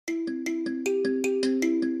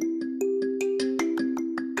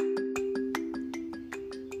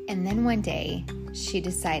And then one day, she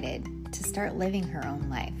decided to start living her own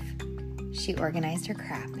life. She organized her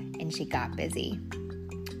crap and she got busy.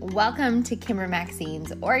 Welcome to Kimber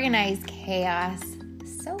Maxine's Organized Chaos.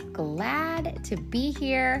 So glad to be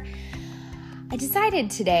here. I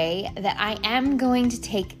decided today that I am going to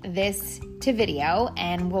take this to video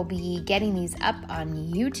and we'll be getting these up on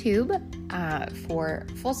YouTube for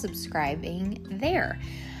full subscribing there.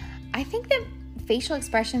 I think that facial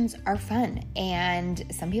expressions are fun and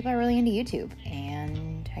some people are really into YouTube,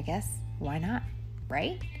 and I guess why not,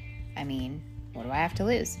 right? I mean, what do I have to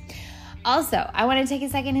lose? Also, I want to take a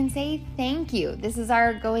second and say thank you. This is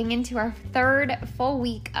going into our third full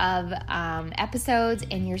week of episodes,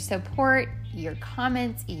 and your support, your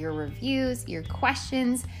comments, your reviews, your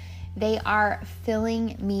questions, they are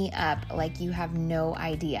filling me up like you have no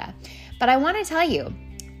idea. But I want to tell you,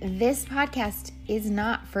 this podcast is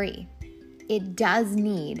not free. It does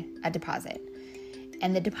need a deposit.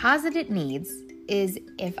 And the deposit it needs is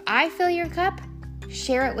if I fill your cup,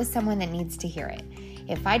 share it with someone that needs to hear it.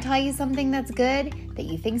 If I tell you something that's good that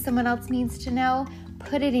you think someone else needs to know,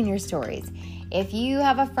 put it in your stories. If you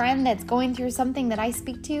have a friend that's going through something that I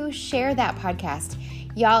speak to, share that podcast.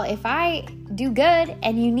 Y'all, if I do good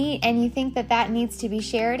and you think that needs to be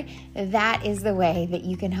shared, that is the way that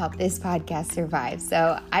you can help this podcast survive.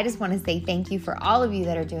 So I just want to say thank you for all of you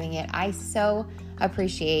that are doing it. I so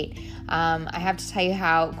appreciate. I have to tell you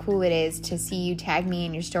how cool it is to see you tag me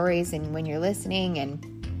in your stories and when you're listening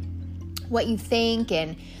and what you think.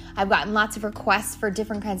 And I've gotten lots of requests for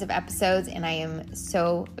different kinds of episodes, and I am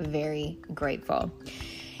so very grateful.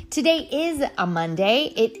 Today is a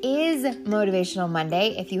Monday. It is Motivational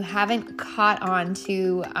Monday. If you haven't caught on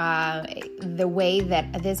to the way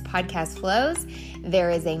that this podcast flows, there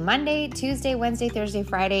is a Monday, Tuesday, Wednesday, Thursday,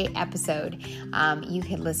 Friday episode. You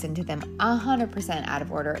can listen to them 100% out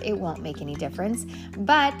of order. It won't make any difference.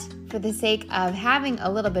 But for the sake of having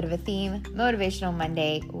a little bit of a theme, Motivational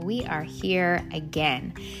Monday, we are here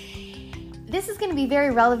again. This is going to be very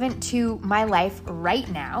relevant to my life right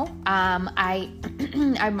now. I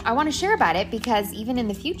want to share about it because even in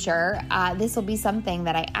the future, this will be something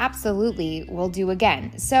that I absolutely will do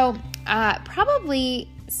again. So probably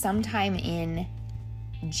sometime in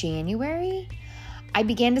January, I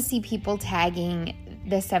began to see people tagging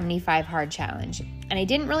the 75 Hard Challenge. And I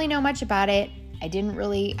didn't really know much about it. I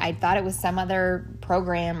thought it was some other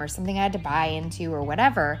program or something I had to buy into or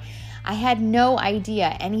whatever. I had no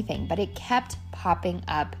idea anything, but it kept popping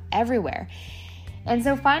up everywhere. And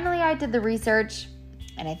so finally I did the research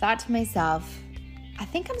and I thought to myself, I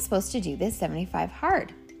think I'm supposed to do this 75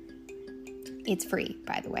 hard. It's free,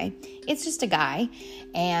 by the way. It's just a guy,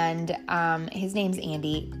 and his name's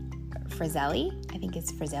Andy Frisella. I think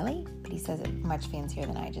it's Frisella, but he says it much fancier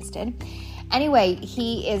than I just did. Anyway,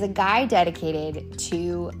 he is a guy dedicated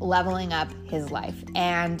to leveling up his life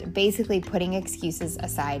and basically putting excuses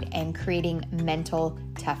aside and creating mental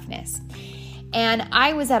toughness. And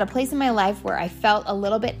I was at a place in my life where I felt a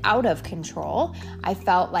little bit out of control. I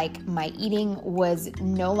felt like my eating was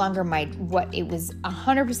no longer it was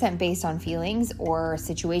 100% based on feelings or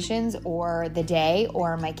situations or the day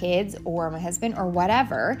or my kids or my husband or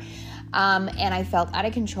whatever. And I felt out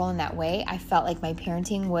of control in that way. I felt like my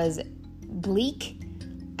parenting was bleak.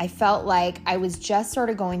 I felt like I was just sort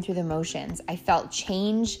of going through the motions. I felt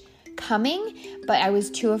change coming, but I was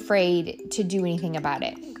too afraid to do anything about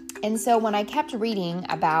it. And so when I kept reading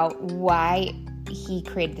about why he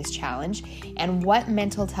created this challenge and what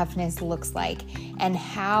mental toughness looks like and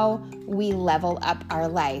how we level up our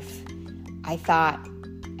life, I thought,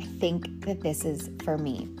 I think that this is for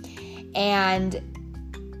me. And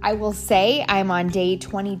I will say I'm on day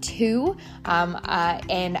 22,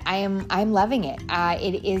 and I'm loving it.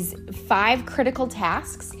 It is 5 critical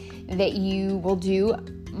tasks that you will do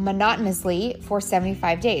monotonously for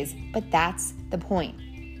 75 days, but that's the point.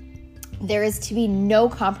 There is to be no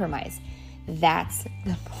compromise. That's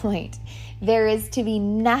the point. There is to be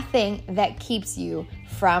nothing that keeps you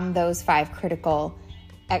from those 5 critical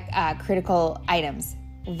items.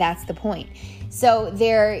 That's the point. So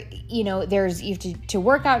you have to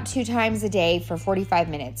work out 2 times a day for 45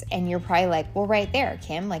 minutes. And you're probably like, well, right there,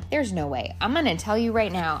 Kim, like there's no way. I'm going to tell you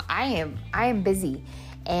right now, I am busy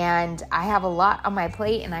and I have a lot on my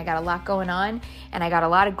plate and I got a lot going on and I got a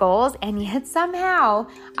lot of goals. And yet somehow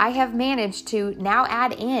I have managed to now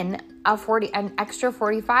add in an extra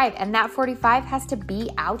 45, and that 45 has to be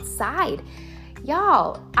outside.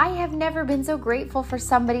 Y'all, I have never been so grateful for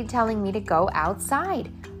somebody telling me to go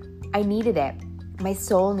outside. I needed it. My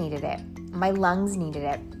soul needed it. My lungs needed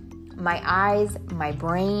it. My eyes, my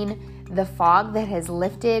brain, the fog that has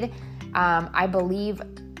lifted. I believe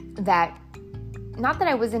that not that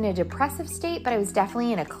I was in a depressive state, but I was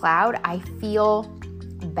definitely in a cloud. I feel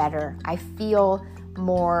better. I feel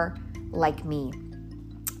more like me.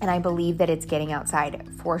 And I believe that it's getting outside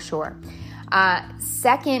for sure.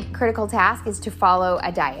 Second critical task is to follow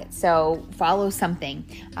a diet. So follow something.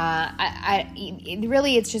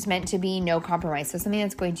 It's just meant to be no compromise. So something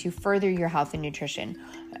that's going to further your health and nutrition.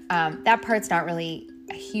 That part's not really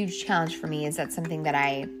a huge challenge for me. Is that something that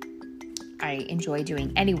I enjoy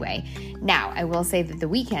doing anyway. Now, I will say that the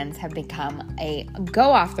weekends have become a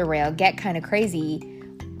go off the rail, get kind of crazy,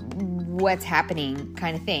 what's happening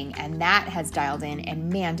kind of thing. And that has dialed in,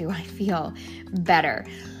 and man, do I feel better.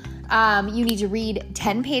 You need to read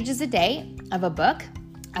 10 pages a day of a book.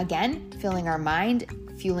 Again, filling our mind,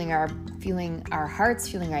 fueling our hearts,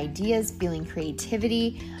 fueling our ideas, fueling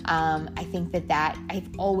creativity. I think that I've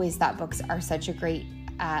always thought books are such a great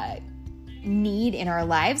need in our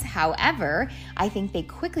lives. However, I think they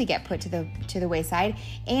quickly get put to the wayside,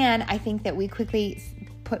 and I think that we quickly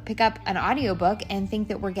pick up an audiobook and think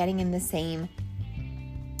that we're getting in the same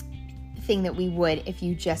thing that we would if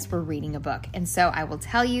you just were reading a book. And so I will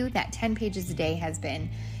tell you that 10 pages a day has been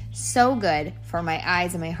so good for my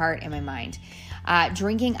eyes and my heart and my mind.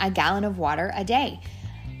 Drinking a gallon of water a day.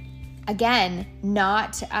 Again,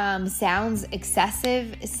 not sounds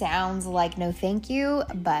excessive, sounds like no thank you,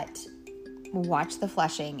 but watch the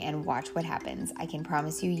flushing and watch what happens. I can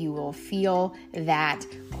promise you will feel that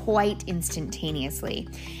quite instantaneously.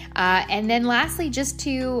 And then lastly, just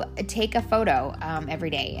to take a photo every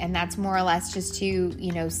day. And that's more or less just to,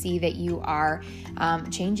 see that you are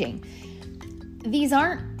changing. These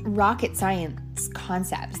aren't rocket science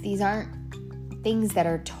concepts. These aren't things that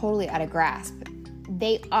are totally out of grasp.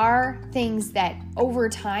 They are things that over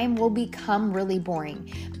time will become really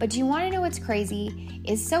boring. But do you want to know what's crazy?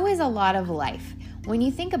 So is a lot of life. When you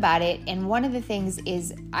think about it, and one of the things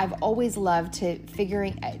is I've always loved to figure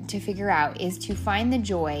out is to find the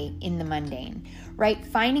joy in the mundane, right?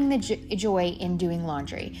 Finding the joy in doing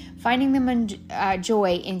laundry, finding the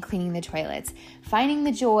joy in cleaning the toilets, finding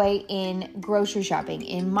the joy in grocery shopping,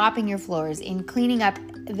 in mopping your floors, in cleaning up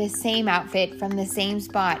the same outfit from the same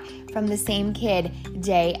spot, from the same kid,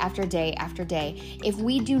 day after day after day. If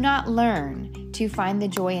we do not learn to find the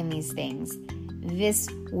joy in these things, this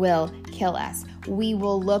will kill us. We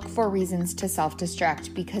will look for reasons to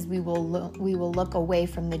self-destruct because we will look away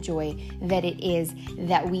from the joy that it is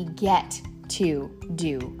that we get to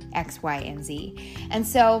do X, Y, and Z. And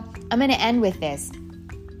so I'm going to end with this.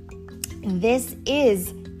 This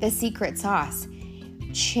is the secret sauce.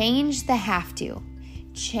 Change the have to.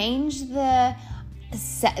 Change this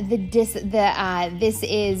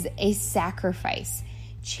is a sacrifice.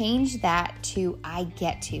 Change that to I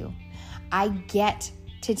get to. I get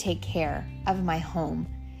to take care of my home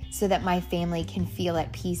so that my family can feel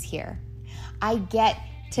at peace here. I get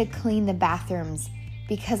to clean the bathrooms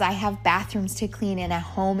because I have bathrooms to clean in a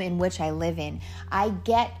home in which I live in. I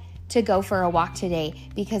get to go for a walk today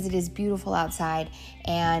because it is beautiful outside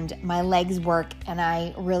and my legs work and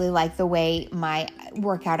I really like the way my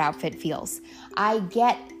workout outfit feels. I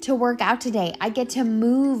get to work out today. I get to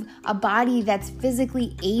move a body that's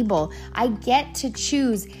physically able. I get to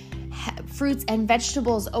choose fruits and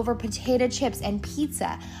vegetables over potato chips and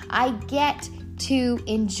pizza. I get to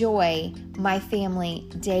enjoy my family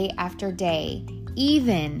day after day,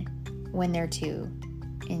 even when they're 2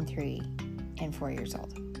 and 3 and 4 years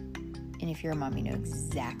old. And if you're a mom, you know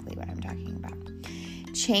exactly what I'm talking about.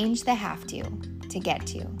 Change the have to get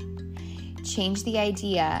to. Change the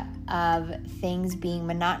idea of things being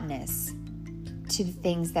monotonous to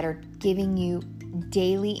things that are giving you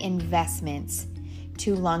daily investments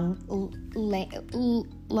to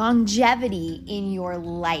longevity in your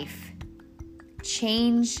life.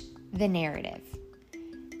 Change the narrative.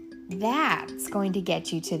 That's going to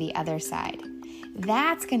get you to the other side.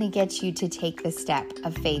 That's going to get you to take the step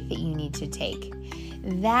of faith that you need to take.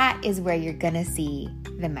 That is where you're going to see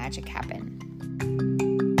the magic happen.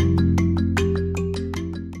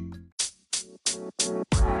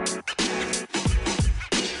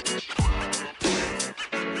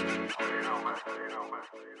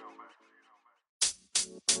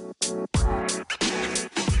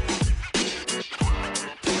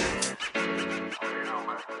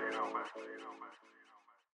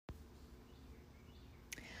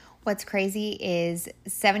 What's crazy is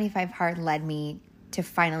 75 Hard led me to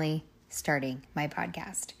finally starting my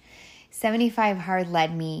podcast. 75 Hard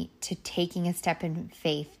led me to taking a step in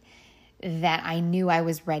faith that I knew I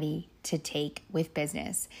was ready to take with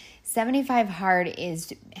business. 75 Hard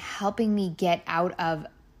is helping me get out of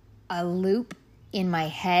a loop in my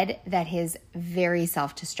head that is very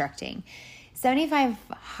self-destructing. 75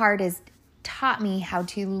 Hard is taught me how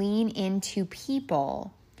to lean into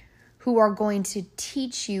people who are going to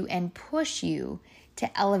teach you and push you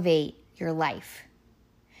to elevate your life.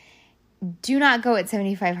 Do not go at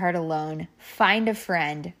 75 Hard alone. Find a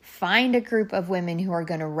friend. Find a group of women who are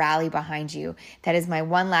going to rally behind you. That is my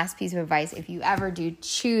one last piece of advice if you ever do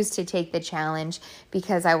choose to take the challenge,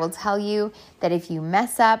 because I will tell you that if you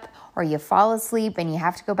mess up or you fall asleep and you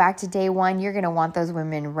have to go back to day one, you're going to want those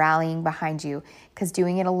women rallying behind you, because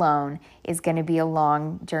doing it alone is going to be a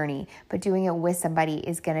long journey, but doing it with somebody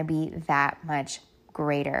is going to be that much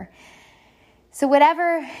greater. So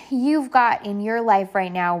whatever you've got in your life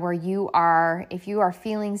right now where you are, if you are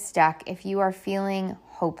feeling stuck, if you are feeling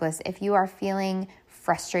hopeless, if you are feeling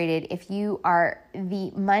frustrated, if you are,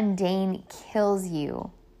 the mundane kills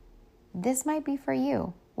you, this might be for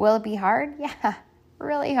you. Will it be hard? Yeah,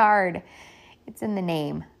 really hard. It's in the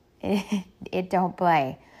name. It don't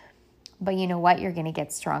play. But you know what? You're going to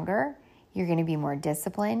get stronger. You're going to be more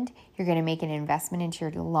disciplined. You're going to make an investment into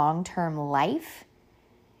your long-term life.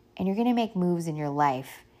 And you're going to make moves in your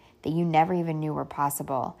life that you never even knew were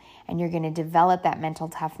possible. And you're going to develop that mental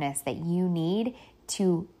toughness that you need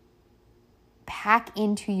to pack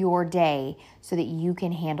into your day so that you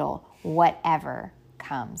can handle whatever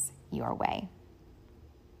comes your way.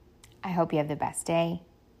 I hope you have the best day.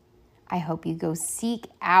 I hope you go seek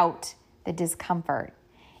out the discomfort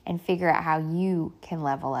and figure out how you can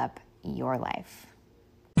level up your life.